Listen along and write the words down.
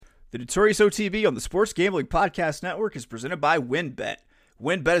The Notorious OTB on the Sports Gambling Podcast Network is presented by WynnBET.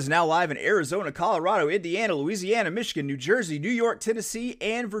 WynnBET is now live in Arizona, Colorado, Indiana, Louisiana, Michigan, New Jersey, New York, Tennessee,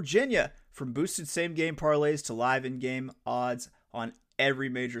 and Virginia. From boosted same-game parlays to live in-game odds on every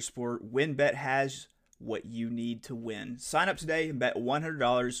major sport, WynnBET has what you need to win. Sign up today and bet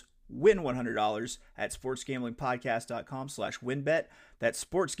 $100, win $100 at sportsgamblingpodcast.com/WynnBET. That's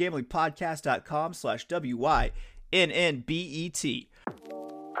sportsgamblingpodcast.com/WYNNBET.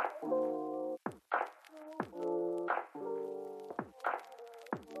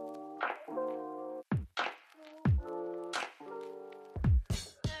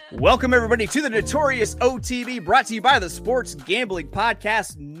 Welcome, everybody, to the Notorious OTB, brought to you by the Sports Gambling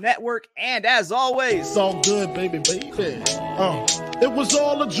Podcast Network. And as always, it's all good, baby. It was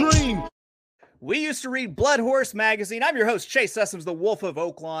all a dream. We used to read Blood Horse Magazine. I'm your host, Chase Sessoms, the Wolf of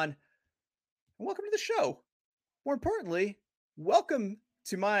Oaklawn. And welcome to the show. More importantly, welcome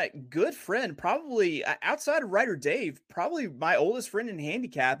to my good friend, probably outside of Ryder Dave, probably my oldest friend in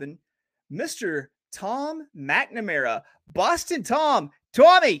handicapping, Mr. Tom McNamara. Boston Tom.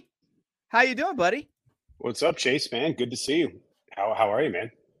 Tommy, how you doing, buddy? What's up, Chase, man? Good to see you. How are you,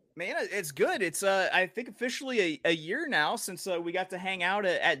 man? Man, it's good. It's I think officially a year now since we got to hang out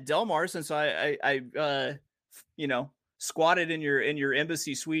at Del Mar, since I squatted in your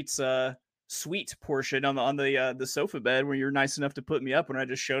Embassy Suites suite portion on the sofa bed where you're nice enough to put me up when I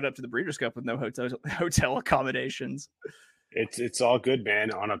just showed up to the Breeders' Cup with no hotel accommodations. It's all good,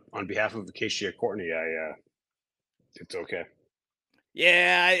 man. On behalf of Acacia Courtney, it's okay.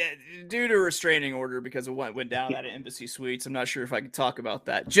 Yeah, due to a restraining order because of what went down at Embassy Suites. I'm not sure if I can talk about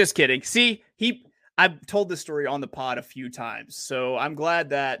that. Just kidding. See, I've told this story on the pod a few times, so I'm glad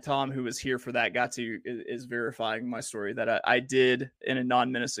that Tom, who was here for that, is verifying my story that I did in a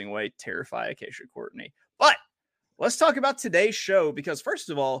non-menacing way terrify Acacia Courtney. But let's talk about today's show because, first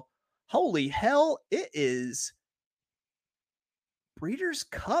of all, holy hell, it is Breeders'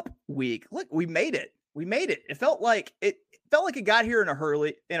 Cup week. Look, we made it. We made it. It felt like it got here in a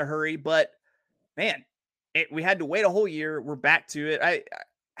hurry, but man, we had to wait a whole year. We're back to it.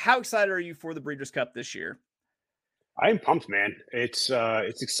 How excited are you for the Breeders' Cup this year? I'm pumped, man. It's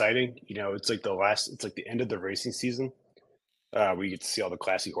exciting. It's like the end of the racing season. We get to see all the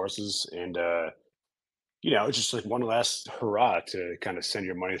classy horses, and it's just like one last hurrah to kind of send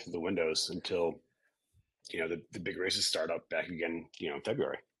your money through the windows until the big races start up back again. In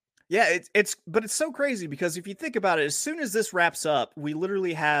February. Yeah, it's so crazy because if you think about it, as soon as this wraps up, we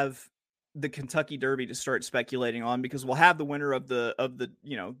literally have the Kentucky Derby to start speculating on because we'll have the winner of the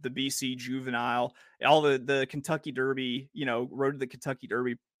the BC Juvenile, all the Kentucky Derby, road to the Kentucky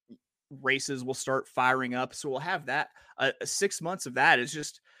Derby races will start firing up. So we'll have that 6 months of that. Is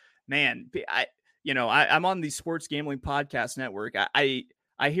just, man, I'm on the Sports Gambling Podcast Network. I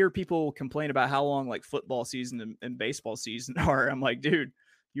hear people complain about how long like football season and baseball season are. I'm like, dude.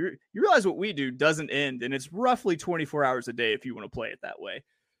 You realize what we do doesn't end, and it's roughly 24 hours a day if you want to play it that way.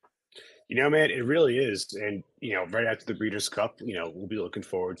 Man, it really is. And, right after the Breeders' Cup, we'll be looking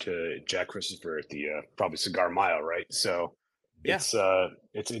forward to Jack Christopher at the probably Cigar Mile, right? So it's a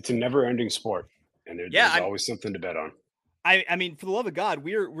never-ending sport, and there's always something to bet on. I mean, for the love of God,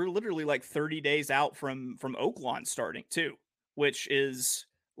 we're literally like 30 days out from Oaklawn starting too, which is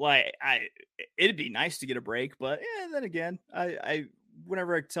like it'd be nice to get a break, but then again,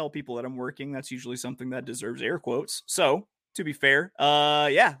 whenever I tell people that I'm working, that's usually something that deserves air quotes. So to be fair,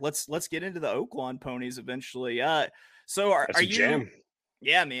 let's get into the Oaklawn ponies eventually. So are you? Jam.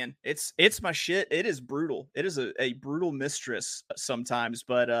 Yeah, man, it's my shit. It is brutal. It is a brutal mistress sometimes,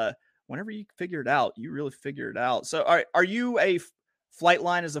 but whenever you figure it out, you really figure it out. So are you a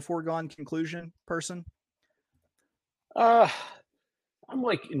Flightline as a foregone conclusion person? I'm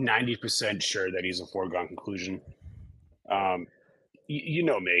like 90% sure that he's a foregone conclusion. You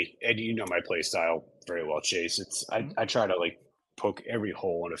know me, and you know my play style very well, Chase. I try to like poke every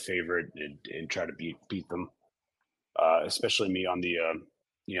hole in a favorite and try to beat them. Especially me on the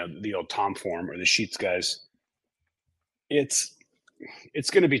the old Tom form or the Sheets guys. It's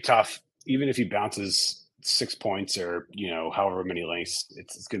going to be tough, even if he bounces 6 points or however many lengths.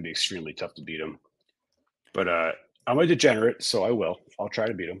 It's going to be extremely tough to beat him. But I'm a degenerate, so I'll try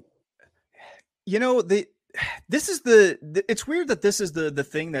to beat him. This is it's weird that this is the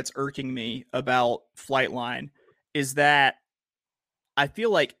thing that's irking me about Flightline is that I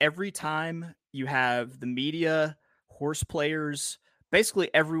feel like every time you have the media, horse players, basically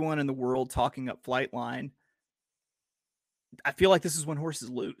everyone in the world talking up Flightline, I feel like this is when horses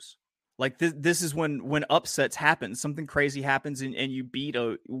lose. Like this is when upsets happen. Something crazy happens and you beat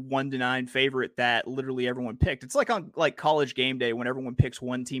a 1-9 favorite that literally everyone picked. It's like on like College Game Day when everyone picks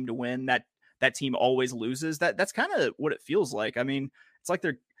one team to win, that team always loses. That's kind of what it feels like. I mean, it's like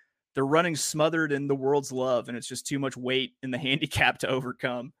they're running smothered in the world's love, and it's just too much weight in the handicap to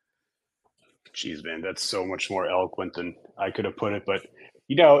overcome. Jeez, man, that's so much more eloquent than I could have put it. But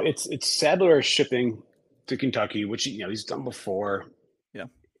you know, it's Sadler shipping to Kentucky, which you know he's done before. Yeah,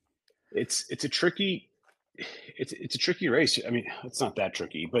 it's a tricky race. I mean, it's not that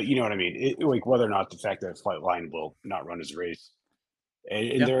tricky, but you know what I mean. Like whether or not the fact that Flightline will not run his race,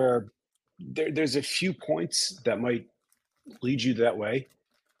 and there's a few points that might lead you that way,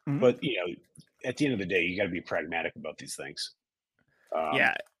 but you know, at the end of the day, you got to be pragmatic about these things.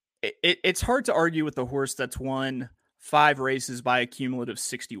 Yeah, it's hard to argue with the horse that's won 5 races by a cumulative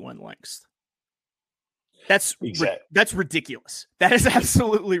 61 lengths. That's ridiculous. That is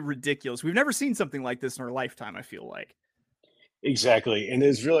absolutely ridiculous. We've never seen something like this in our lifetime, I feel like. Exactly. And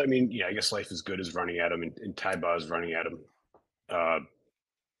there's really, I mean, yeah, I guess Life is Good is running at him and Taiba is running at him.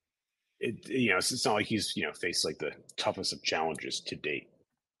 You know, it's not like he's, you know, faced like the toughest of challenges to date.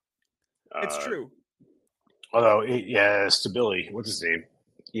 It's true. Although, Stability, what's his name?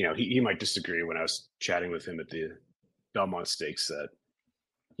 You know, he might disagree when I was chatting with him at the Belmont Stakes that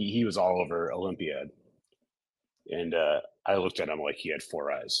he was all over Olympiad. And I looked at him like he had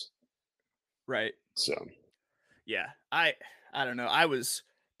 4 eyes. Right. So, yeah, I don't know. I was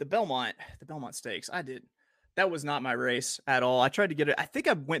the Belmont Stakes. That was not my race at all. I tried to get it. I think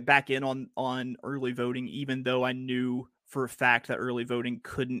I went back in on early voting, even though I knew for a fact that early voting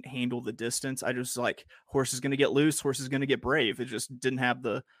couldn't handle the distance. I just like horse is going to get loose. Horse is going to get brave. It just didn't have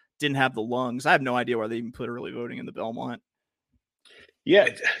the lungs. I have no idea why they even put early voting in the Belmont. Yeah.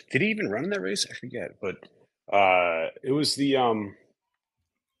 Did he even run in that race? I forget, but it was the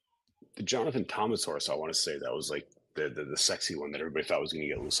Jonathan Thomas horse. I want to say that was like the sexy one that everybody thought was going to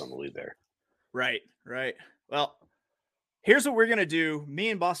get loose on the lead there. Right. Well, here's what we're going to do. Me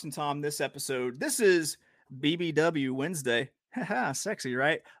and Boston Tom this episode. This is BBW Wednesday. Haha, sexy,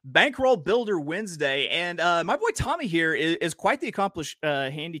 right? Bankroll Builder Wednesday. And my boy Tommy here is quite the accomplished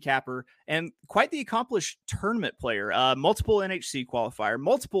handicapper and quite the accomplished tournament player. Multiple NHC qualifier,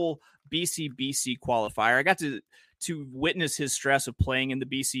 multiple BCBC qualifier. I got to witness his stress of playing in the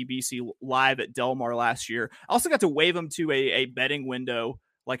BCBC live at Del Mar last year. I also got to wave him to a betting window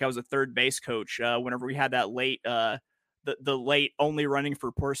like I was a third base coach whenever we had that late, the late only running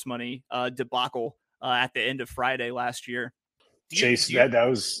for purse money debacle at the end of Friday last year. Chase,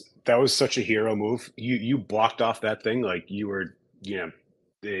 that was such a hero move. You blocked off that thing like you were,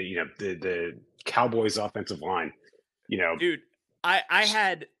 the Cowboys offensive line. You know, dude, I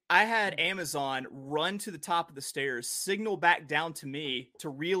had Amazon run to the top of the stairs, signal back down to me to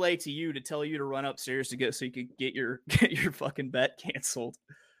relay to you to tell you to run upstairs to go so you could get your fucking bet canceled.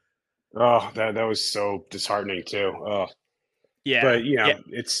 Oh, that was so disheartening too. Oh, yeah, but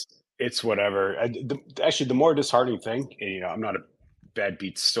it's whatever. Actually, the more disheartening thing, and, you know, I'm not a bad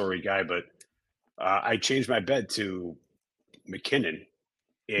beats story guy, but I changed my bet to McKinnon,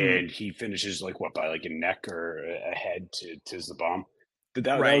 and he finishes like by like a neck or a head to Zabam.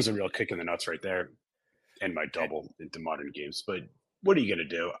 That was a real kick in the nuts right there, and my double into modern games. But what are you gonna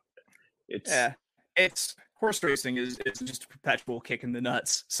do? It's horse racing is just a perpetual kick in the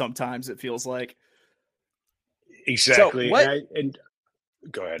nuts. Sometimes it feels like. Exactly. So and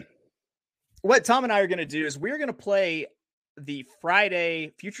go ahead. What Tom and I are going to do is we're going to play the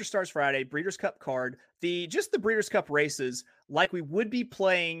Friday Future Stars Friday Breeders' Cup card, the Breeders' Cup races like we would be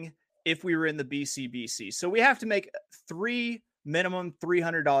playing if we were in the BCBC. So we have to make 3 minimum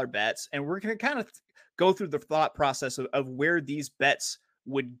 $300 bets, and we're going to kind of go through the thought process of where these bets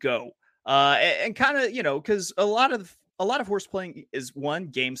would go, and kind of, you know, because a lot of horse playing is 1,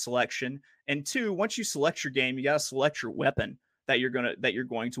 game selection, and 2, once you select your game, you got to select your weapon that you're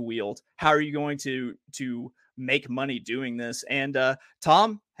going to wield. How are you going to make money doing this? And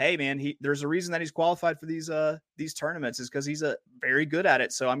Tom, hey man, there's a reason that he's qualified for these tournaments is because he's very good at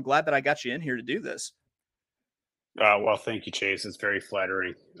it. So I'm glad that I got you in here to do this. Well, thank you, Chase. It's very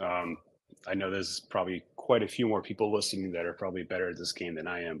flattering. I know there's probably quite a few more people listening that are probably better at this game than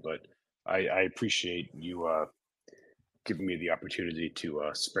I am, but I appreciate you giving me the opportunity to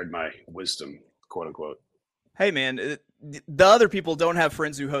spread my wisdom, quote unquote. Hey man, the other people don't have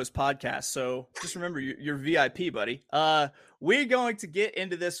friends who host podcasts, so just remember you're VIP, buddy. We're going to get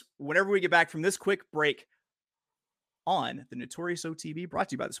into this whenever we get back from this quick break on the Notorious OTB, brought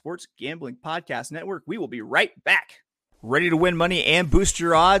to you by the Sports Gambling Podcast Network. We will be right back. Ready to win money and boost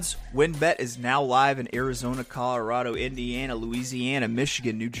your odds? WynnBET is now live in Arizona, Colorado, Indiana, Louisiana,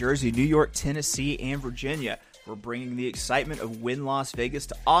 Michigan, New Jersey, New York, Tennessee, and Virginia. We're bringing the excitement of Wynn Las Vegas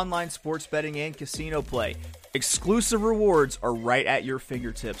to online sports betting and casino play. Exclusive rewards are right at your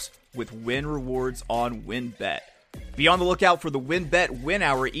fingertips with Wynn Rewards on WynnBET. Be on the lookout for the WynnBET Win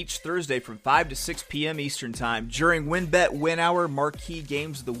Hour each Thursday from 5 to 6 p.m. Eastern Time. During WynnBET Win Hour, marquee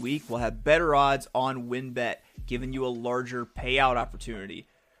games of the week will have better odds on WynnBET, giving you a larger payout opportunity.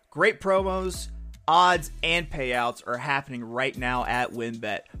 Great promos, odds, and payouts are happening right now at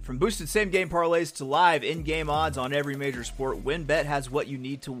WynnBET. From boosted same-game parlays to live in-game odds on every major sport, WynnBET has what you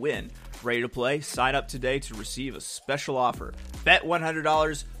need to win. Ready to play? Sign up today to receive a special offer. Bet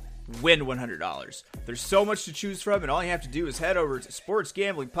 $100, win $100. There's so much to choose from, and all you have to do is head over to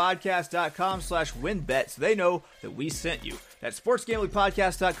sportsgamblingpodcast.com/WynnBET so they know that we sent you. That's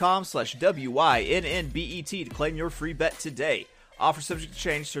sportsgamblingpodcast.com/WYNNBET to claim your free bet today. Offer subject to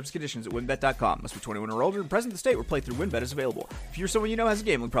change, terms and conditions at wynnbet.com. Must be 21 or older and present in the state where playthrough WynnBET is available. If you're someone you know has a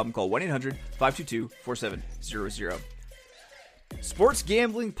gambling problem, call 1-800-522-4700. Sports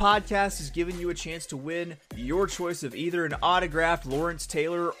Gambling Podcast is giving you a chance to win your choice of either an autographed Lawrence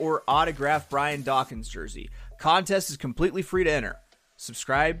Taylor or autographed Brian Dawkins jersey. Contest is completely free to enter.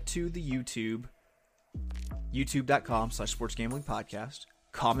 Subscribe to the youtube.com/sportsgamblingpodcast.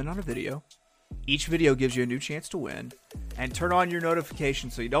 Comment on a video. Each video gives you a new chance to win. And turn on your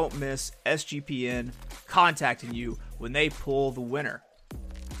notifications so you don't miss SGPN contacting you when they pull the winner.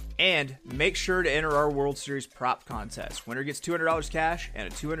 And make sure to enter our World Series prop contest. Winner gets $200 cash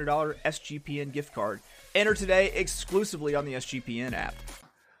and a $200 SGPN gift card. Enter today exclusively on the SGPN app.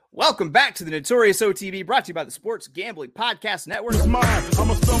 Welcome back to the Notorious OTB, brought to you by the Sports Gambling Podcast Network. It's mine.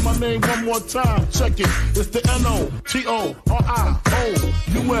 I'ma spell my name one more time. Check it. It's the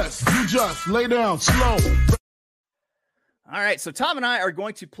NOTORIOUS. You just lay down slow. All right, so Tom and I are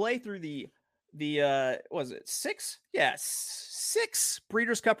going to play through the was it six? Yes. 6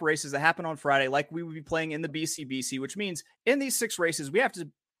 Breeders' Cup races that happen on Friday, like we would be playing in the BCBC, which means in these 6 races, we have to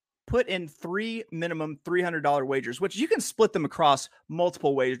put in 3 minimum $300 wagers, which you can split them across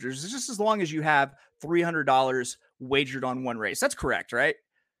multiple wagers, just as long as you have $300 wagered on one race. That's correct, right?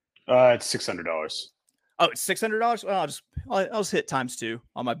 It's $600. Oh, it's $600. Well, I'll just hit times 2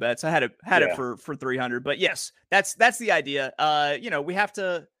 on my bets. I had it for 300, but yes, that's the idea.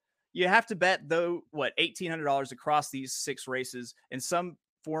 You have to bet $1,800 across these 6 races in some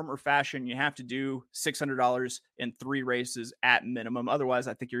form or fashion. You have to do $600 in 3 races at minimum. Otherwise,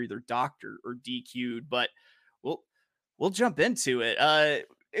 I think you're either docked or DQ'd. But we'll jump into it.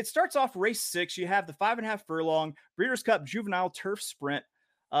 It starts off race 6. You have the 5.5 furlong Breeders' Cup Juvenile Turf Sprint,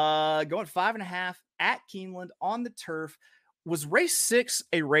 going 5.5 at Keeneland on the turf. Was race 6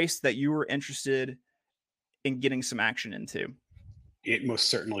 a race that you were interested in getting some action into? It most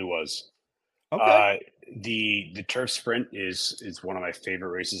certainly was. Okay. The turf sprint is one of my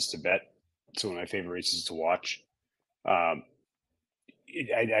favorite races to bet. It's one of my favorite races to watch. I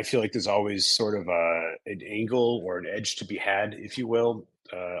feel like there's always sort of an angle or an edge to be had, if you will,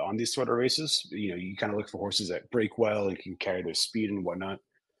 on these sort of races. You kind of look for horses that break well and can carry their speed and whatnot.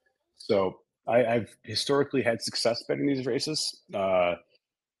 So I've historically had success betting these races,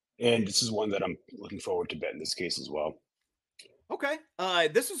 and this is one that I'm looking forward to bet in this case as well. Okay.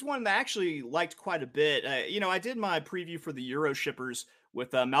 This is one that I actually liked quite a bit. I did my preview for the Euro Shippers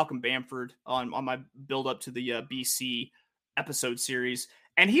with Malcolm Bamford on my build up to the BC episode series.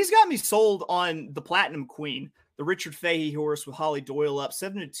 And he's got me sold on the Platinum Queen, the Richard Fahey horse with Holly Doyle up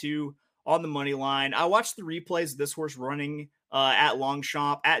 7-2 on the money line. I watched the replays of this horse running at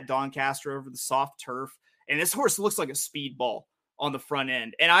Longchamp, at Doncaster over the soft turf. And this horse looks like a speedball on the front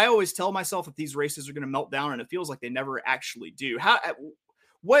end. And I always tell myself that these races are going to melt down, and it feels like they never actually do.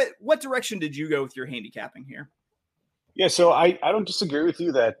 What direction did you go with your handicapping here? Yeah, so I don't disagree with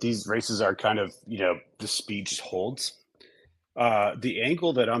you that these races are kind of, the speed just holds. The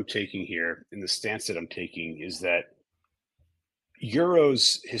angle that I'm taking here and the stance that I'm taking is that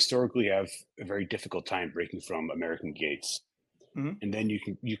Euros historically have a very difficult time breaking from American gates. Mm-hmm. And then you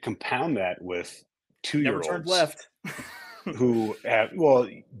compound that with 2-year-olds. Never turned left. who have,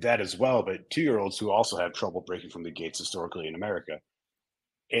 that as well, but 2-year-olds who also have trouble breaking from the gates historically in America.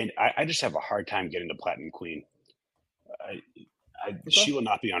 And I just have a hard time getting the Platinum Queen. She will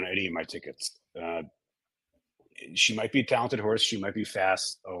not be on any of my tickets. She might be a talented horse. She might be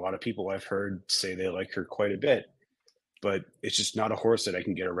fast. A lot of people I've heard say they like her quite a bit, but it's just not a horse that I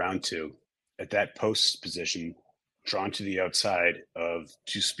can get around to at that post position, drawn to the outside of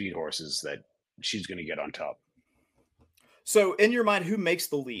 2 speed horses that she's going to get on top. So in your mind, who makes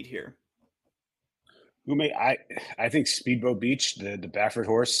the lead here? I think Speedboat Beach, the Baffert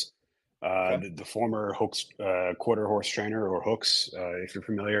horse, Okay. the former Hooks quarter horse trainer or Hooks, if you're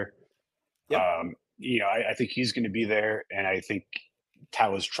familiar. Yep. I think he's going to be there, and I think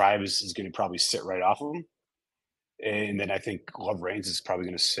Tao's Tribe is going to probably sit right off of him. And then I think Love Reigns is probably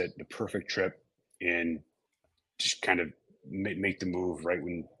going to sit the perfect trip and just kind of make the move right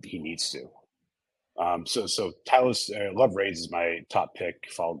when he needs to. So Talos Love Reigns is my top pick,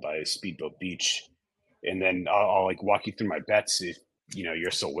 followed by Speedboat Beach, and then I'll like walk you through my bets if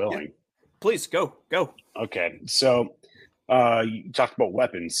you're so Yeah. willing. Please go. Okay, so you talked about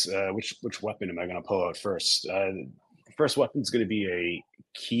weapons. Which weapon am I going to pull out first? The first weapon is going to be a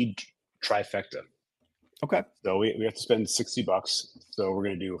keyed trifecta. Okay. So we have to spend $60. So we're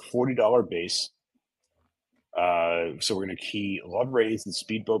going to do a $40 base. So we're going to key Love Reigns and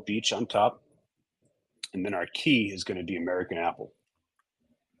Speedboat Beach on top. And then our key is going to be American Apple.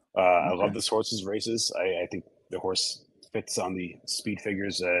 I love this horse's races. I think the horse fits on the speed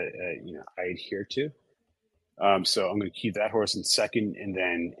figures I adhere to. So I'm going to keep that horse in second. And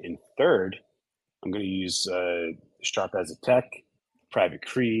then in third, I'm going to use Sharp as a Tech, Private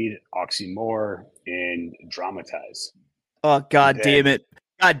Creed, Oxymore, and Dramatize. Oh, God damn it.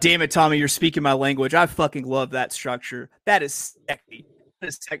 God damn it, Tommy. You're speaking my language. I fucking love that structure. That is sexy.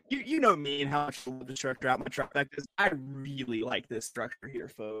 You know me and how much I love the structure out my trifectas. I really like this structure here,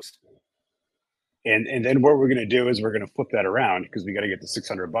 folks. And then what we're going to do is we're going to flip that around because we got to get to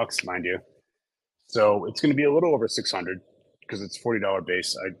 $600, mind you. So it's going to be a little over 600 because it's $40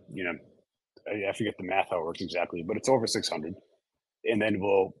 base. I forget the math how it works exactly, but it's over 600. And then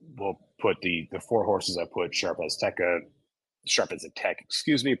we'll put the four horses I put Sharp as a Tech,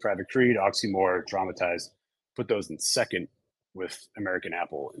 Private Creed, Oxymore, Dramatize. Put those in second with American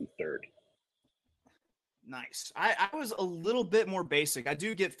Apple in third. Nice. I was a little bit more basic. I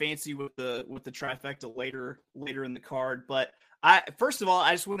do get fancy with the trifecta later in the card, but first of all,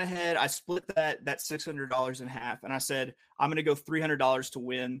 I just went ahead. I split that $600 in half, and I said I'm going to go $300 to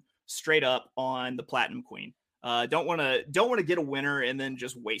win straight up on the Platinum Queen. Don't want to get a winner and then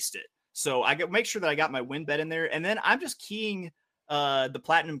just waste it. So make sure that I got my win bet in there, and then I'm just keying the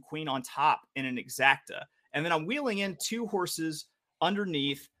Platinum Queen on top in an exacta, and then I'm wheeling in two horses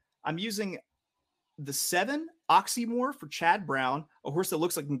underneath. I'm using the 7 Oxymore for Chad Brown, a horse that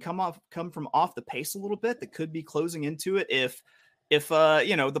looks like can come from off the pace a little bit, that could be closing into it. If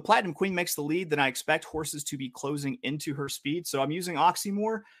the Platinum Queen makes the lead, then I expect horses to be closing into her speed. So I'm using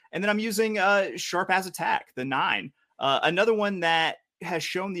Oxymore, and then I'm using Sharp as Attack, the 9. Another one that has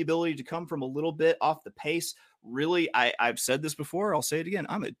shown the ability to come from a little bit off the pace. Really, I've said this before. I'll say it again.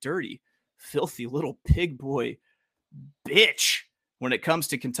 I'm a dirty, filthy little pig boy bitch when it comes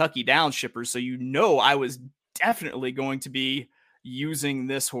to Kentucky Downshippers. So I was definitely going to be using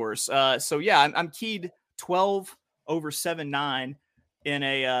this horse. So yeah, I'm keyed 12 over 7-9 in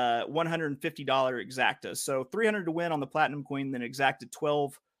a $150 exacta. So 300 to win on the Platinum Queen, then exacted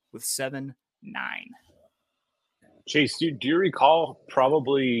 12 with 7-9. Chase, do you recall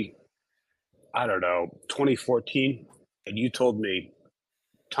probably, I don't know, 2014? And you told me,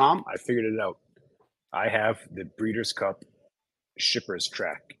 Tom, I figured it out. I have the Breeders' Cup Shippers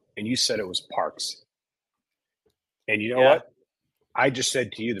track, and you said it was Parks. And you know what? I just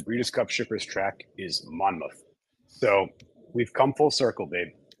said to you, the Breeders' Cup Shippers track is Monmouth. So we've come full circle, babe.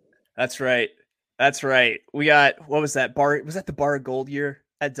 That's right. We got, what was that bar? Was that the Bar of Gold year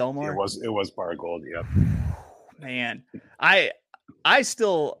at Del Mar? It was Bar of Gold. Yep. Man, I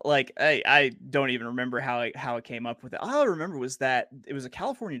still I don't even remember how it came up with it. All I remember was that it was a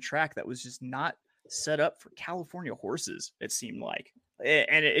California track that was just not set up for California horses. It seemed like,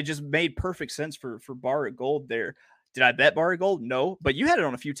 and it just made perfect sense for Bar of Gold there. Did I bet Bar of Gold? No, but you had it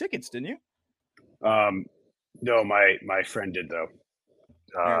on a few tickets, didn't you? No, my friend did though.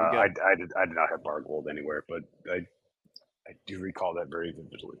 I did not have Bar of Gold anywhere, but I do recall that very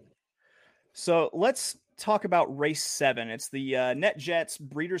vividly. So let's talk about race 7. It's the NetJets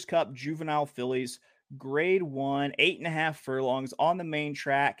Breeders' Cup Juvenile Fillies, grade 1, 8.5 furlongs on the main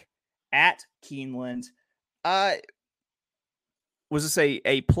track at Keeneland. Was this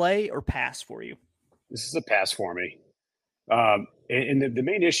a play or pass for you? This is a pass for me. And the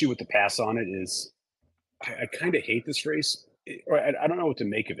main issue with the pass on it is I kind of hate this race, or I don't know what to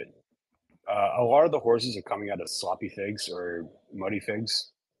make of it. A lot of the horses are coming out of sloppy figs or muddy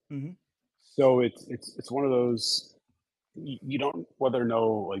figs. Mm-hmm. So it's one of those you don't whether or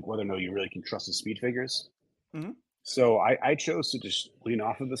no you really can trust the speed figures. Mm-hmm. So I chose to just lean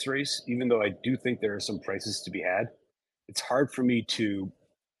off of this race, even though I do think there are some prices to be had. It's hard for me to,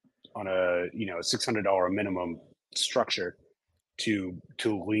 on a $600 minimum structure, to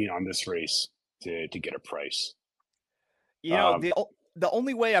lean on this race. to get a price. You know, the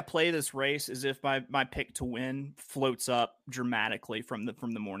only way I play this race is if my pick to win floats up dramatically from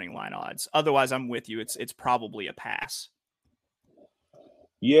the morning line odds. Otherwise, I'm with you. It's probably a pass.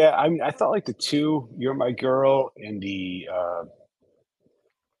 Yeah, I mean, I thought like the two, You're My Girl, and the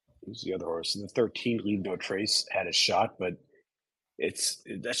who's the other horse? The 13, Leave No Trace, had a shot, but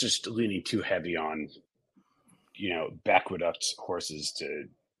that's just leaning too heavy on Backwood horses to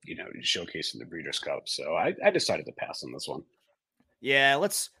showcase in the Breeders' Cup. So I decided to pass on this one. Yeah,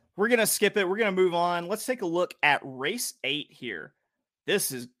 we're gonna skip it. We're gonna move on. Let's take a look at race 8 here.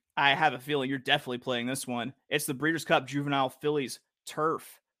 I have a feeling you're definitely playing this one. It's the Breeders' Cup Juvenile Fillies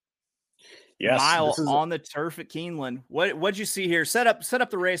Turf. Yes, Mile on the turf at Keeneland. What'd you see here? Set up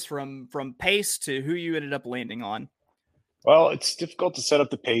the race from pace to who you ended up landing on. Well, it's difficult to set up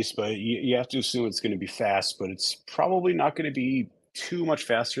the pace, but you have to assume it's going to be fast. But it's probably not going to be too much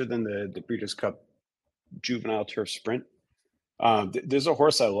faster than the Breeders' Cup Juvenile Turf Sprint. There's a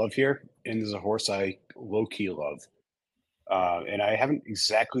horse I love here, and there's a horse I low key love. And I haven't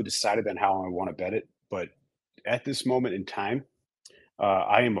exactly decided on how I want to bet it, but at this moment in time,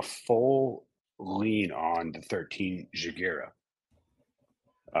 I am a full lean on the 13 Jagera.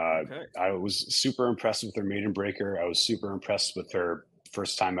 Okay. I was super impressed with her maiden breaker. I was super impressed with her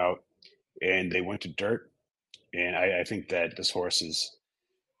first time out, and they went to dirt. And I think that this horse is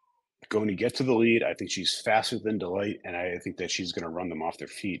going to get to the lead. I think she's faster than Delight, and I think that she's going to run them off their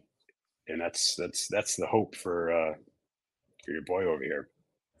feet. And that's the hope for your boy over here.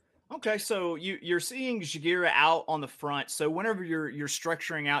 Okay, so you're seeing Jagera out on the front. So whenever you're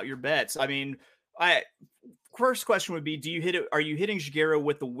structuring out your bets, I mean, first question would be, are you hitting Jagera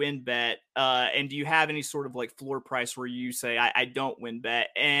with the win bet? And do you have any sort of like floor price where you say, I don't win bet?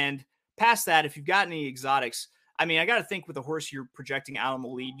 And past that, if you've got any exotics, I mean, I got to think with the horse you're projecting out on the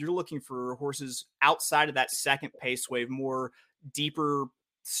lead, you're looking for horses outside of that second pace wave, more deeper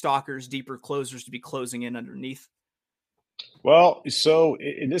stalkers, deeper closers to be closing in underneath. Well, so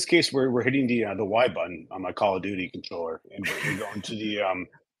in this case, we're hitting the Y button on my Call of Duty controller, and we're going to the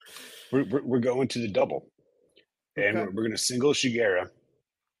we're going to the double, and Okay. we're going to single Shigera,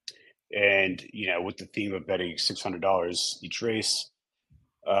 and with the theme of betting $600 each race.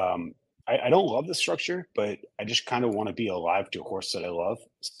 I don't love the structure, but I just kind of want to be alive to a horse that I love.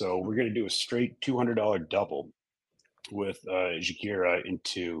 So we're going to do a straight $200 double with Jagera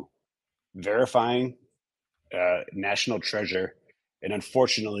into Verifying, National Treasure, and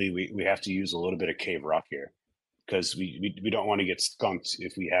unfortunately we have to use a little bit of Cave Rock here because we don't want to get skunked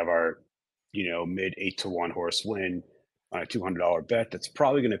if we have our mid 8-1 horse win on a $200 bet. That's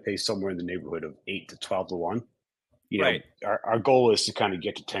probably going to pay somewhere in the neighborhood of 8 to 12-1. Right. Our goal is to kind of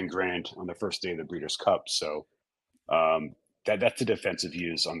get to 10 grand on the first day of the Breeders' Cup. So that's a defensive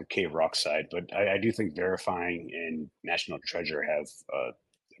use on the Cave Rock side. But I do think Verifying and National Treasure have a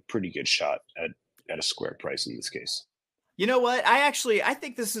pretty good shot at a square price in this case. You know what? I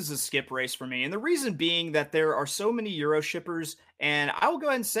think this is a skip race for me. And the reason being that there are so many Euro shippers. And I will go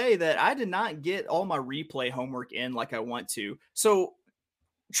ahead and say that I did not get all my replay homework in like I want to. So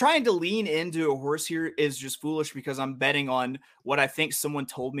trying to lean into a horse here is just foolish because I'm betting on what I think someone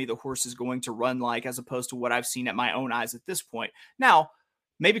told me the horse is going to run like, as opposed to what I've seen at my own eyes at this point. Now,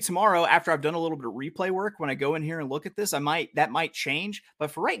 maybe tomorrow, after I've done a little bit of replay work, when I go in here and look at this, that might change.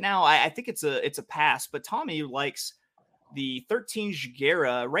 But for right now, I think it's a pass. But Tommy likes the 13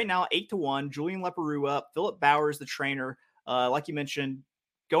 Jagera right now, 8-1. Julian Leparoux up. Philip Bowers, the trainer, like you mentioned,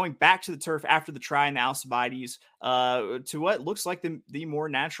 going back to the turf after the try in the Alcibiades to what looks like the more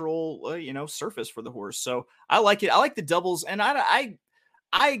natural, surface for the horse. So I like it. I like the doubles, and I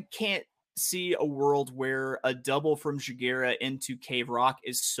can't see a world where a double from Jagera into Cave Rock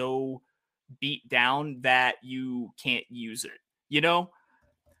is so beat down that you can't use it.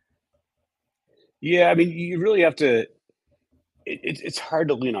 Yeah, I mean, you really have to. It's hard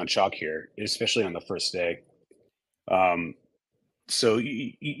to lean on chalk here, especially on the first day. So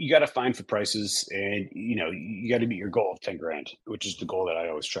you got to find for prices, and you got to meet your goal of 10 grand, which is the goal that I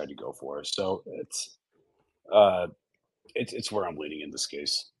always try to go for. So it's where I'm leaning in this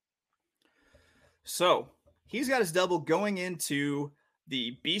case. So he's got his double going into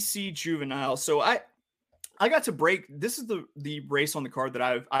the BC Juvenile. So I got to break. This is the race on the card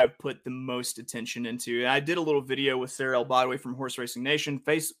that I've put the most attention into. And I did a little video with Sarah El Badwi from Horse Racing Nation,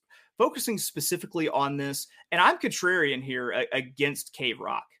 focusing specifically on this. And I'm contrarian here against Cave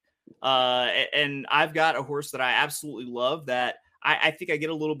Rock. And I've got a horse that I absolutely love that I think I get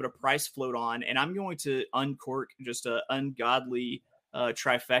a little bit of price float on, and I'm going to uncork just an ungodly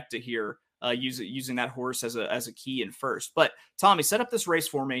trifecta here, using that horse as a key in first. But Tommy, set up this race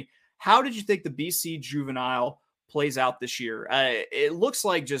for me. How did you think the BC Juvenile plays out this year? It looks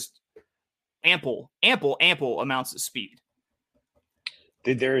like just ample amounts of speed.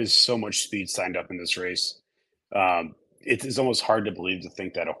 There is so much speed signed up in this race. It's almost hard to believe to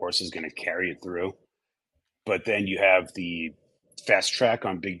think that a horse is going to carry it through. But then you have the fast track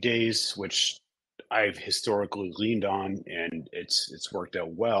on big days, which I've historically leaned on, and it's worked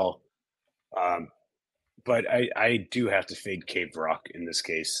out well. But I do have to fade Cave Rock in this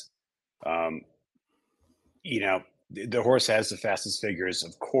case. Um, the horse has the fastest figures,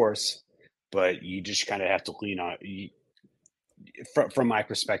 of course, but you just kind of have to lean on. From my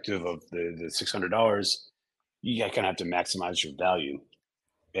perspective of the $600, you kind of have to maximize your value,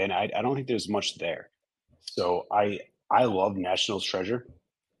 and I don't think there's much there. So I love National Treasure,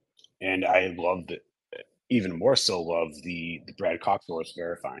 and I love even more so love the Brad Cox horse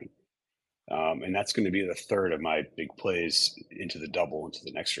Verifying, and that's going to be the third of my big plays into the double into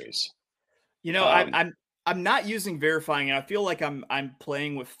the next race. You know, Um, I'm not using Verifying, and I feel like I'm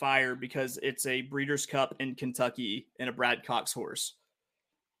playing with fire because it's a Breeders' Cup in Kentucky and a Brad Cox horse.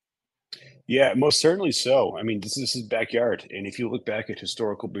 yeah, most certainly so. I mean, this is his backyard, and if you look back at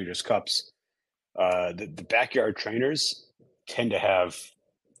historical Breeders' Cups, the backyard trainers tend to have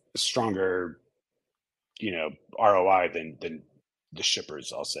stronger, ROI than the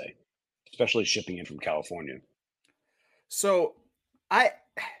shippers. I'll say, especially shipping in from California. So I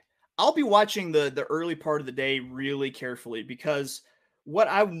I'll be watching the early part of the day really carefully because what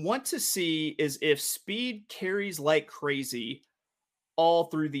I want to see is if speed carries like crazy all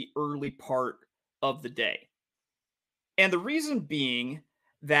through the early part of the day. And the reason being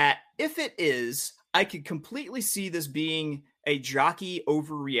that if it is, I could completely see this being a jockey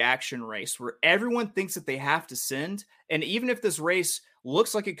overreaction race where everyone thinks that they have to send. And even if this race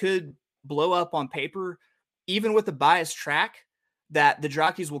looks like it could blow up on paper, even with the biased track, that the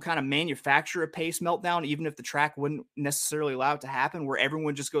jockeys will kind of manufacture a pace meltdown, even if the track wouldn't necessarily allow it to happen, where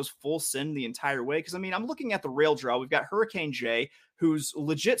everyone just goes full send the entire way. Because I mean, I'm looking at the rail draw. We've got Hurricane J, who's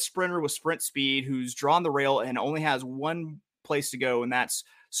legit sprinter with sprint speed, who's drawn the rail and only has one place to go, and that's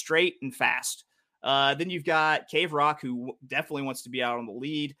straight and fast. Then you've got Cave Rock, who definitely wants to be out on the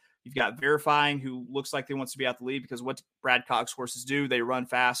lead. You've got Verifying, who looks like they wants to be out the lead because what Brad Cox horses do, they run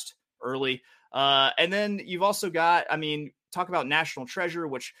fast early. And then you've also got, I mean, talk about National Treasure,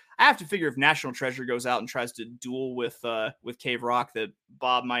 which I have to figure if National Treasure goes out and tries to duel with Cave Rock, that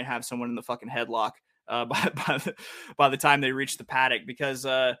Bob might have someone in the fucking headlock by the time they reach the paddock, because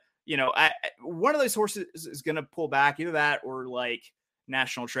one of those horses is going to pull back, either that or like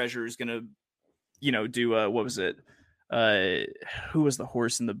National Treasure is going to do what was it? Who was the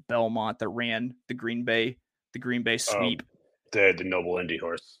horse in the Belmont that ran the Green Bay sweep? The Noble Indy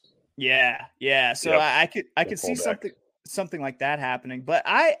horse. Yeah. So yep. I could see something like that happening, but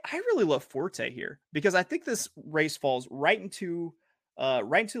I really love Forte here because I think this race falls right into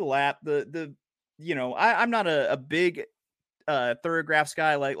the lap. I'm not a big Thoroughgraphs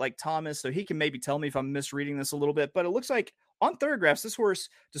guy like Thomas, so he can maybe tell me if I'm misreading this a little bit, but it looks like on Thoroughgraphs, this horse,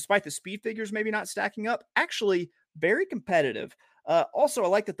 despite the speed figures maybe not stacking up, actually very competitive. Also, I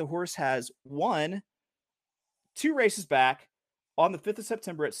like that the horse has won 2 races back on the 5th of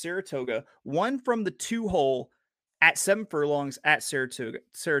September at Saratoga, one from the 2-hole at 7 furlongs at Saratoga.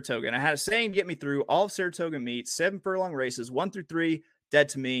 And I had a saying to get me through all of Saratoga meets, 7 furlong races, 1 through 3, dead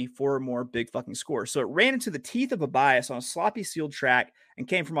to me, 4 or more, big fucking score. So it ran into the teeth of a bias on a sloppy sealed track and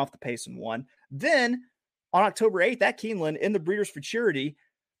came from off the pace and won. Then on October 8th at Keeneland in the Breeders' Futurity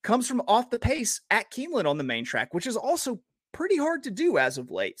comes from off the pace at Keeneland on the main track, which is also pretty hard to do as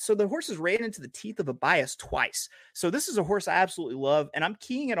of late. So the horses ran into the teeth of a bias twice. So this is a horse I absolutely love, and I'm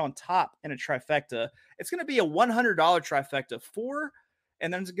keying it on top in a trifecta. It's going to be a $100 trifecta, 4,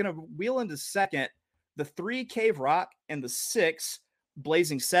 and then it's going to wheel into second, the 3 Cave Rock and the 6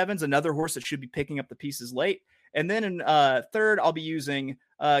 Blazing Sevens, another horse that should be picking up the pieces late. And then in third, I'll be using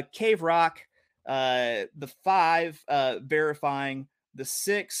Cave Rock, the 5 Verifying, the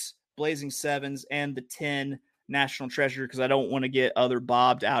 6 Blazing Sevens, and the 10 National Treasure, because I don't want to get other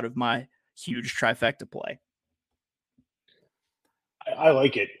bobbed out of my huge trifecta play. I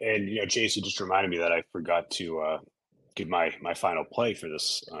like it, and Chase, you just reminded me that I forgot to give my final play for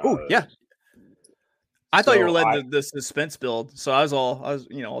this. Yeah, I thought you were letting the suspense build, so I was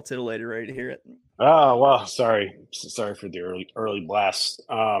all titillated, ready to hear it. Oh well, sorry for the early blast.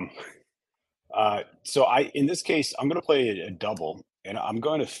 So in this case, I'm going to play a double, and I'm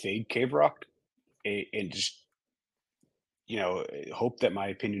going to fade Cave Rock, and just hope that my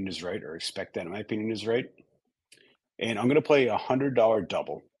opinion is right, or expect that my opinion is right. And I'm going to play $100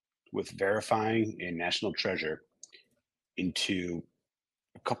 double with Verifying and National Treasure into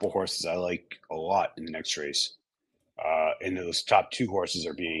couple horses I like a lot in the next race. And those top two horses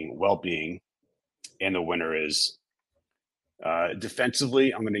are being Well-Being, and the winner is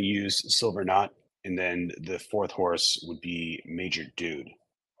defensively. I'm going to use Silver Knot, and then the fourth horse would be Major Dude.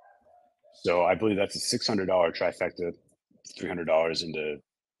 So I believe that's a $600 trifecta, $300 into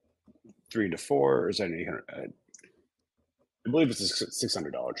 3 into 4, or is that an 800? I believe it's a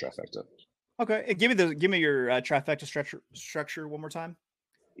 $600 trifecta. Okay, give me your trifecta structure one more time.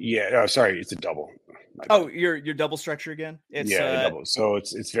 Yeah, sorry, it's a double. Oh, your double structure again? It's double. So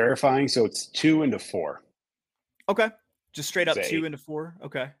it's verifying. So it's 2 into 4. Okay, just straight up 2 8. into 4.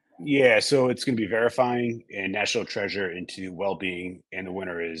 Okay. Yeah, so it's going to be verifying and National Treasure into Well-Being, and the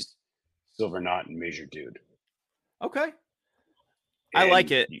winner is Silver Knot and Major Dude. Okay. I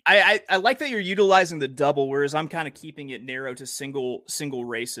like it. I like that you're utilizing the double, whereas I'm kind of keeping it narrow to single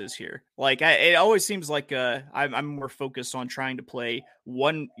races here. Like it always seems like I'm more focused on trying to play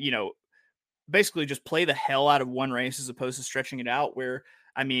one, basically just play the hell out of one race as opposed to stretching it out. Where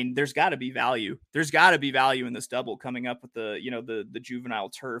I mean, there's got to be value. There's got to be value in this double coming up with the juvenile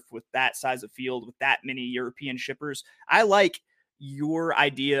turf with that size of field with that many European shippers. I like your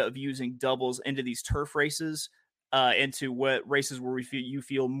idea of using doubles into these turf races. Into what races where you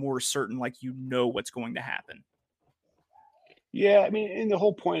feel more certain, like what's going to happen. Yeah, I mean, and the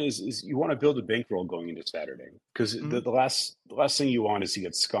whole point is you want to build a bankroll going into Saturday, because the last thing you want is to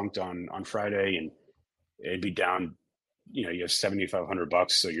get skunked on Friday and it'd be down. You have $7,500,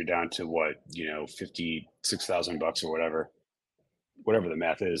 so you're down to what, $56,000 or whatever the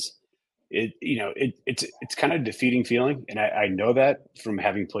math is. It's kind of a defeating feeling, and I know that from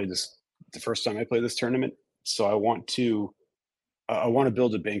having played this the first time I played this tournament. So I want to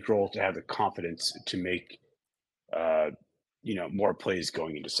build a bankroll to have the confidence to make, more plays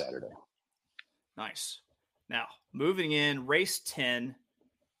going into Saturday. Nice. Now moving in race 10,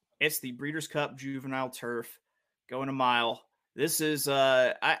 it's the Breeders' Cup Juvenile Turf, going a mile. This is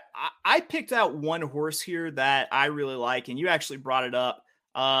I picked out one horse here that I really like, and you actually brought it up.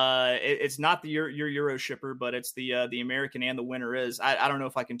 It's not your Euro shipper, but it's the American, and the winner is. I don't know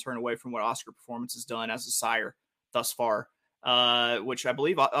if I can turn away from what Oscar Performance has done as a sire thus far, which I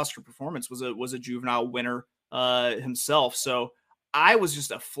believe Oscar Performance was a juvenile winner himself. So I was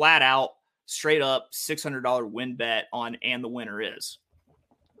just a flat out, straight up $600 win bet on and the winner is.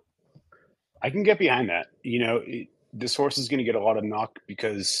 I can get behind that. This horse is going to get a lot of knock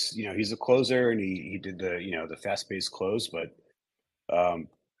because he's a closer and he did the fast paced close, but as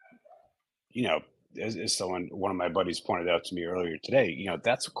one of my buddies pointed out to me earlier today,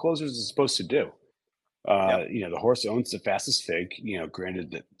 that's what closers are supposed to do. The horse owns the fastest fig,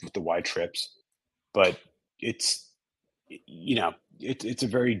 granted with the wide trips, but it's a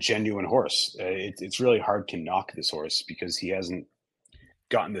very genuine horse. It's really hard to knock this horse because he hasn't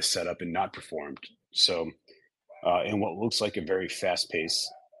gotten this set up and not performed. So, in what looks like a very fast pace,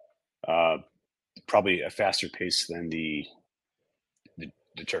 probably a faster pace than the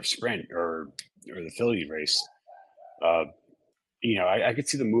turf sprint or the Philly race. I could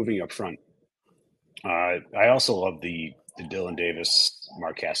see them moving up front. I also love the Dylan Davis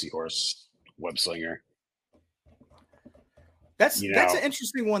Mark Casse horse, Web Slinger. That's an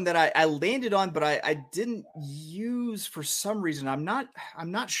interesting one that I landed on, but I didn't use for some reason. I'm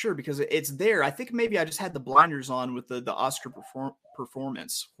not sure because it's there. I think maybe I just had the blinders on with the Oscar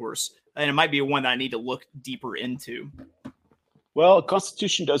Performance horse, and it might be one that I need to look deeper into. Well,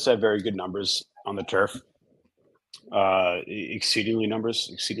 Constitution does have very good numbers on the turf. Exceedingly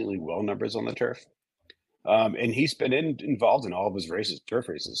well numbers on the turf. And he's been involved in all of his turf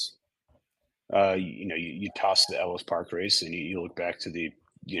races. You toss the Ellis Park race and you look back to the,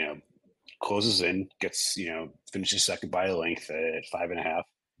 closes in, gets, finishes second by a length at 5.5,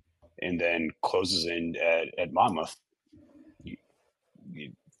 and then closes in at Monmouth to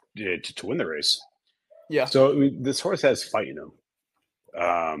win the race. Yeah. So this horse has fight in him.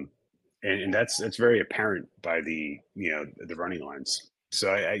 And that's very apparent by the running lines.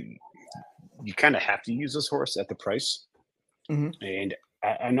 So you kind of have to use this horse at the price. Mm-hmm. And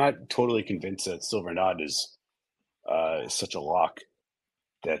I'm not totally convinced that Silver Knot is such a lock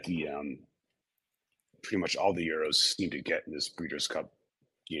that the pretty much all the Euros seem to get in this Breeders' Cup,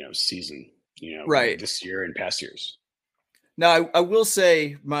 season, right, this year and past years. Now, I will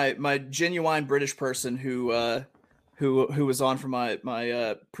say my genuine British person who was on for my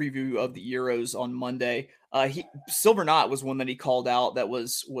preview of the Euros on Monday. Silver Knot was one that he called out. That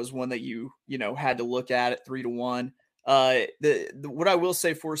was one that you had to look at 3-1. What I will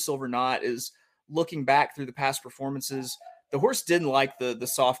say for Silver Knot is looking back through the past performances, the horse didn't like the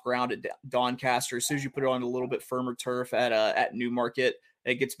soft ground at Doncaster. As soon as you put it on a little bit firmer turf at Newmarket,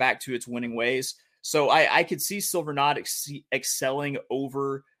 it gets back to its winning ways. So I could see Silver Knot excelling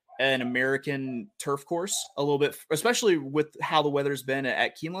over an American turf course a little bit, especially with how the weather's been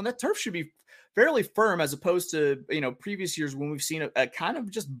at Keeneland. That turf should be fairly firm as opposed to, previous years when we've seen a kind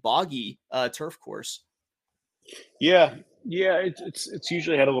of just boggy turf course. Yeah. It's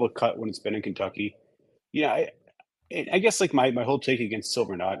usually had a little cut when it's been in Kentucky. Yeah. I guess like my whole take against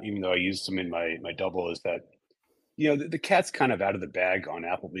Silver Knot, even though I used them in my double, is that, the cat's kind of out of the bag on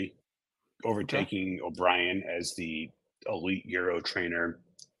Appleby, overtaking O'Brien as the elite Euro trainer,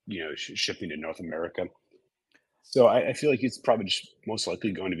 shipping to North America. So I feel like it's probably just most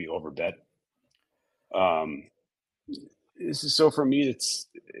likely going to be overbet. So for me,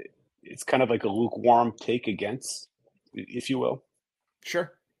 it's kind of like a lukewarm take against, if you will.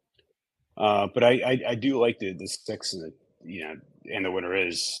 Sure. But I do like the 6 and and the winner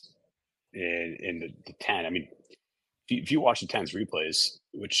is in the 10. I mean, if you watch the 10's replays,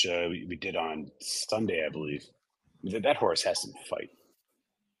 which we did on Sunday, I believe, that horse has some fight.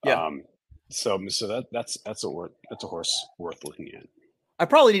 Yeah. So that's a horse worth looking at. I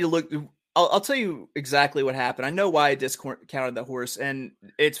probably need to look. I'll tell you exactly what happened. I know why I discounted the horse, and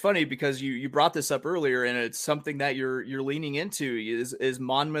it's funny because you brought this up earlier, and it's something that you're leaning into. Is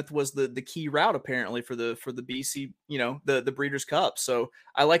Monmouth was the key route apparently for the BC, the Breeders' Cup. So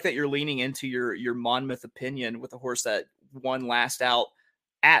I like that you're leaning into your Monmouth opinion with a horse that won last out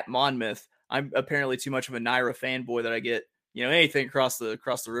at Monmouth. I'm apparently too much of a Naira fanboy that I get anything across the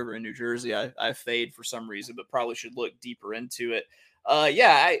river in New Jersey. I fade for some reason, but probably should look deeper into it.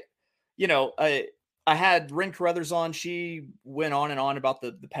 I had Rin Carruthers on. She went on and on about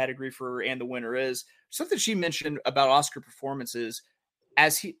the pedigree for And the Winner Is. Something she mentioned about Oscar performances,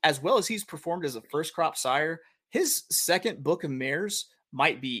 as well as he's performed as a first crop sire, his second book of mares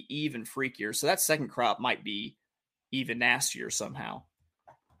might be even freakier. So that second crop might be even nastier somehow.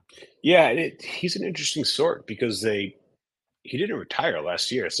 Yeah, he's an interesting sort because he didn't retire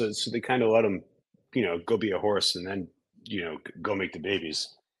last year, so they kind of let him, go be a horse and then go make the babies.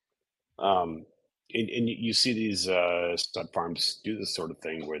 And you see these stud farms do this sort of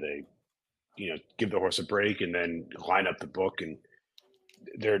thing where they, give the horse a break and then line up the book, and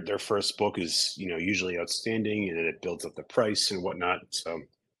their first book is usually outstanding, and then it builds up the price and whatnot. So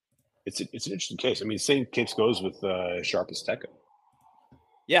it's an interesting case. I mean, same case goes with Sharp Azteca.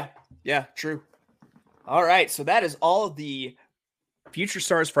 Yeah, true. All right, so that is all of the Future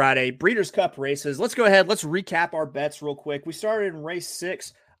Stars Friday Breeders' Cup races. Let's go ahead. Let's recap our bets real quick. We started in race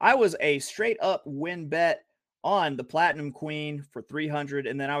 6. I was a straight up win bet on the Platinum Queen for 300,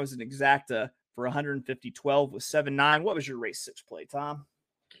 and then I was an exacta for 150, 12 with 7-9. What was your race 6 play, Tom?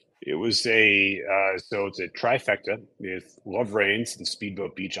 It was it's a trifecta with Love Reigns and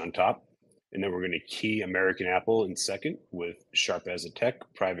Speedboat Beach on top. And then we're going to key American Apple in second with Sharp as a Tech,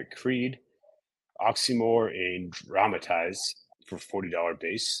 Private Creed, Oxymore, and Dramatize for $40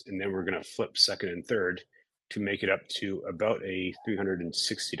 base. And then we're going to flip second and third to make it up to about a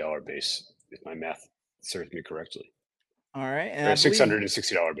 $360 base, if my math serves me correctly. All right. And or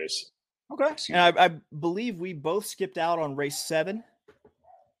 $660 base. Okay. And I believe we both skipped out on race 7.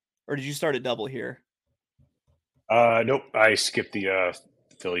 Or did you start a double here? Nope. I skipped the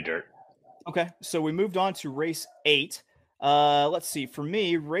Philly Dirt. Okay, so we moved on to race 8. Let's see. For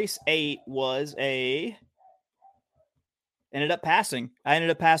me, race 8 was ended up passing. I ended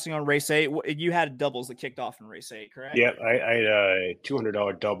up passing on race 8. You had doubles that kicked off in race 8, correct? Yeah, I had a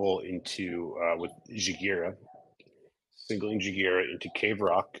 $200 double into with Jagira, singling Jagira into Cave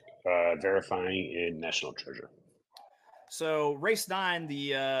Rock, verifying in National Treasure. So race 9,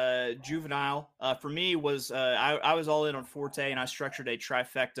 the juvenile, for me was I was all in on Forte, and I structured a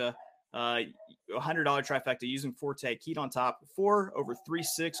trifecta. $100 trifecta using Forte, keyed on top, 4 over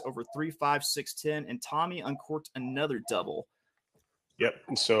 3-6 over 3-5 6-10, and Tommy uncorked another double. Yep.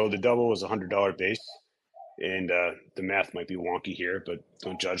 And so the double was $100 base, and the math might be wonky here, but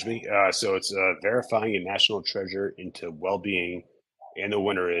don't judge me. So it's verifying a National Treasure into Wellbeing, and the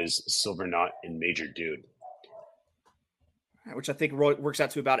winner is Silver Knot and Major Dude, which I think works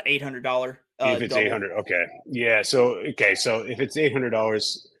out to about $800. If it's double. $800, okay, yeah. So if it's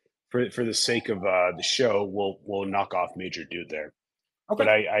 $800. For the sake of the show, we'll knock off Major Dude there. Okay. But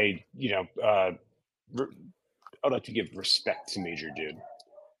I'd like to give respect to Major Dude.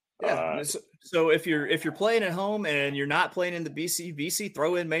 Yeah. So if you're playing at home and you're not playing in the BC,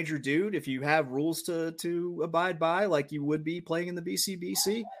 throw in Major Dude if you have rules to abide by, like you would be playing in the BC.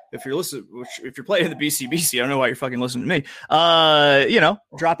 If you're playing in the BC, I don't know why you're fucking listening to me.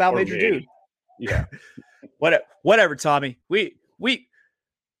 Drop out Major Dude. Yeah. Whatever, Tommy.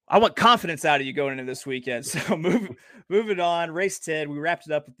 I want confidence out of you going into this weekend. So moving on, race 10, we wrapped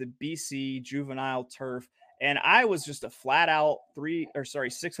it up with the BC Juvenile Turf. And I was just a flat out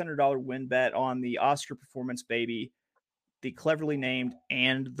 $600 win bet on the Oscar Performance Baby, the cleverly named,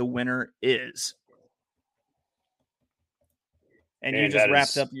 and the winner is. And you just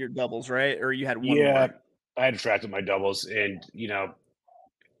wrapped up your doubles, right? Or you had one more? I had wrapped up my doubles, and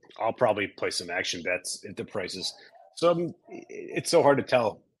I'll probably play some action bets at the prices. So it's so hard to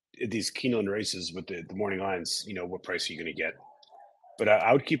tell these Keeneland races with the morning lines. What price are you going to get? But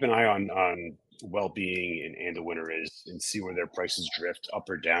I would keep an eye on Well-Being and the winner is, and see where their prices drift up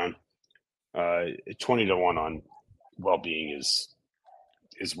or down. 20-1 on Well-Being is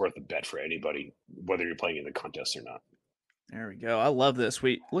worth a bet for anybody, whether you're playing in the contest or not. There we go. I love this.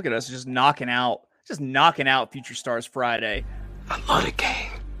 We look at us just knocking out Future Stars Friday. I love the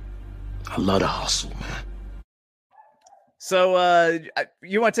game. I love the hustle, man. So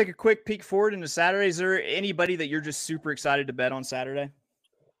you want to take a quick peek forward into Saturday? Is there anybody that you're just super excited to bet on Saturday?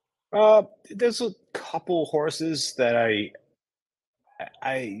 There's a couple horses that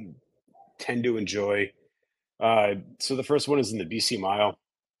I tend to enjoy. So the first one is in the BC Mile.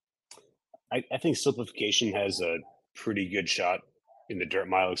 I think Simplification has a pretty good shot in the Dirt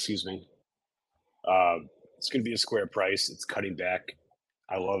Mile, excuse me. It's going to be a square price. It's cutting back.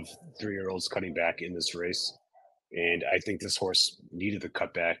 I love 3-year-olds cutting back in this race. And I think this horse needed the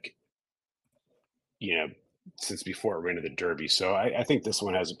cutback, since before it ran to the Derby. So I think this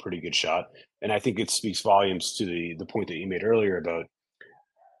one has a pretty good shot. And I think it speaks volumes to the point that you made earlier about,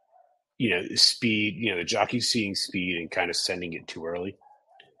 speed, the jockey seeing speed and kind of sending it too early.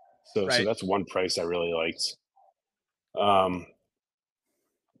 So that's one price I really liked.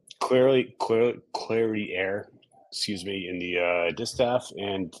 Clarity Air, excuse me, in the distaff.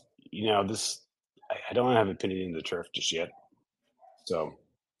 And, this, I don't have an opinion in the turf just yet. So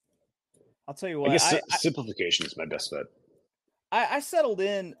I'll tell you what, I guess Simplification is my best bet. I settled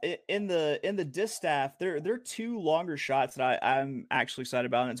in the distaff. There are two longer shots that I'm actually excited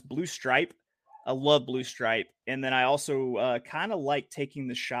about, and it's Blue Stripe. I love Blue Stripe. And then I also kind of like taking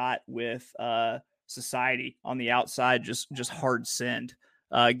the shot with Society on the outside, just hard send,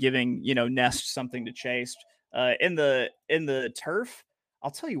 giving Nest something to chase. In the turf,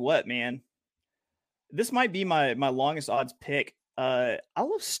 I'll tell you what, man. This might be my longest odds pick. I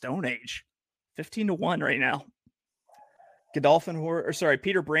love Stone Age, 15-1 right now. Godolphin horse,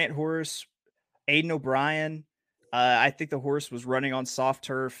 Peter Brandt horse, Aiden O'Brien. I think the horse was running on soft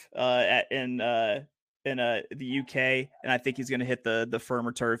turf in the UK, and I think he's going to hit the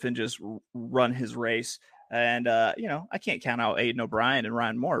firmer turf and just run his race. And I can't count out Aiden O'Brien and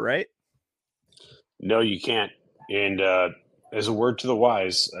Ryan Moore, right? No, you can't. And as a word to the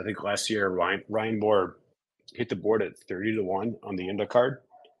wise, I think last year Ryan Moore hit the board at 30-1 on the undercard.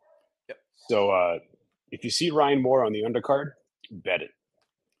 Yep. So if you see Ryan Moore on the undercard, bet it.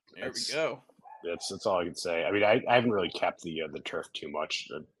 There we go. That's all I can say. I mean, I haven't really capped the turf too much.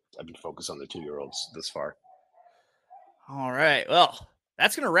 I've been focused on the 2-year-olds this far. All right. Well,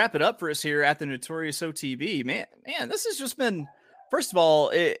 that's going to wrap it up for us here at the Notorious OTB. Man, this has just been, first of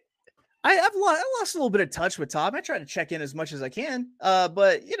all, I lost a little bit of touch with Tom. I try to check in as much as I can,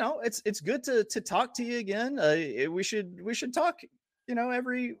 but it's good to talk to you again. We should talk,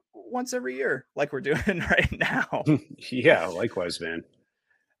 once every year, like we're doing right now. Yeah, likewise, man.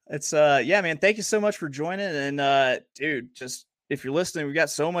 It's man. Thank you so much for joining. And dude, just if you're listening, we've got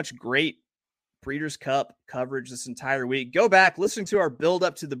so much great Breeders' Cup coverage this entire week. Go back, listen to our build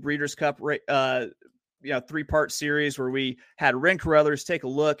up to the Breeders' Cup, 3-part series where we had Ren Carruthers take a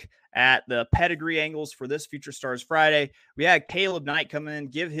look at the pedigree angles for this Future Stars Friday. We had Caleb Knight come in,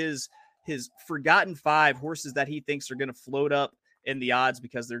 give his forgotten 5 horses that he thinks are going to float up in the odds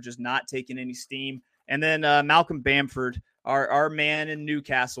because they're just not taking any steam. And then Malcolm Bamford, our man in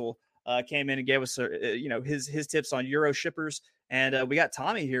Newcastle, came in and gave us his tips on Euro shippers. And we got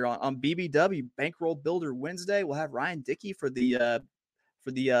Tommy here on BBW Bankroll Builder Wednesday. We'll have Ryan Dickey for the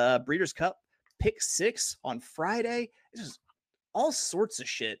Breeders' Cup Pick 6 on Friday. It's just all sorts of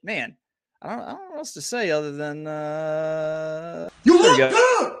shit, man. I don't know what else to say other than you look good.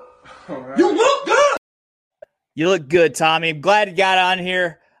 Right. You look good. You look good, Tommy. I'm glad you got on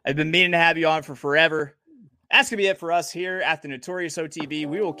here. I've been meaning to have you on for forever. That's gonna be it for us here at the Notorious OTB.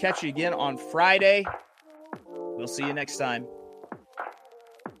 We will catch you again on Friday. We'll see you next time.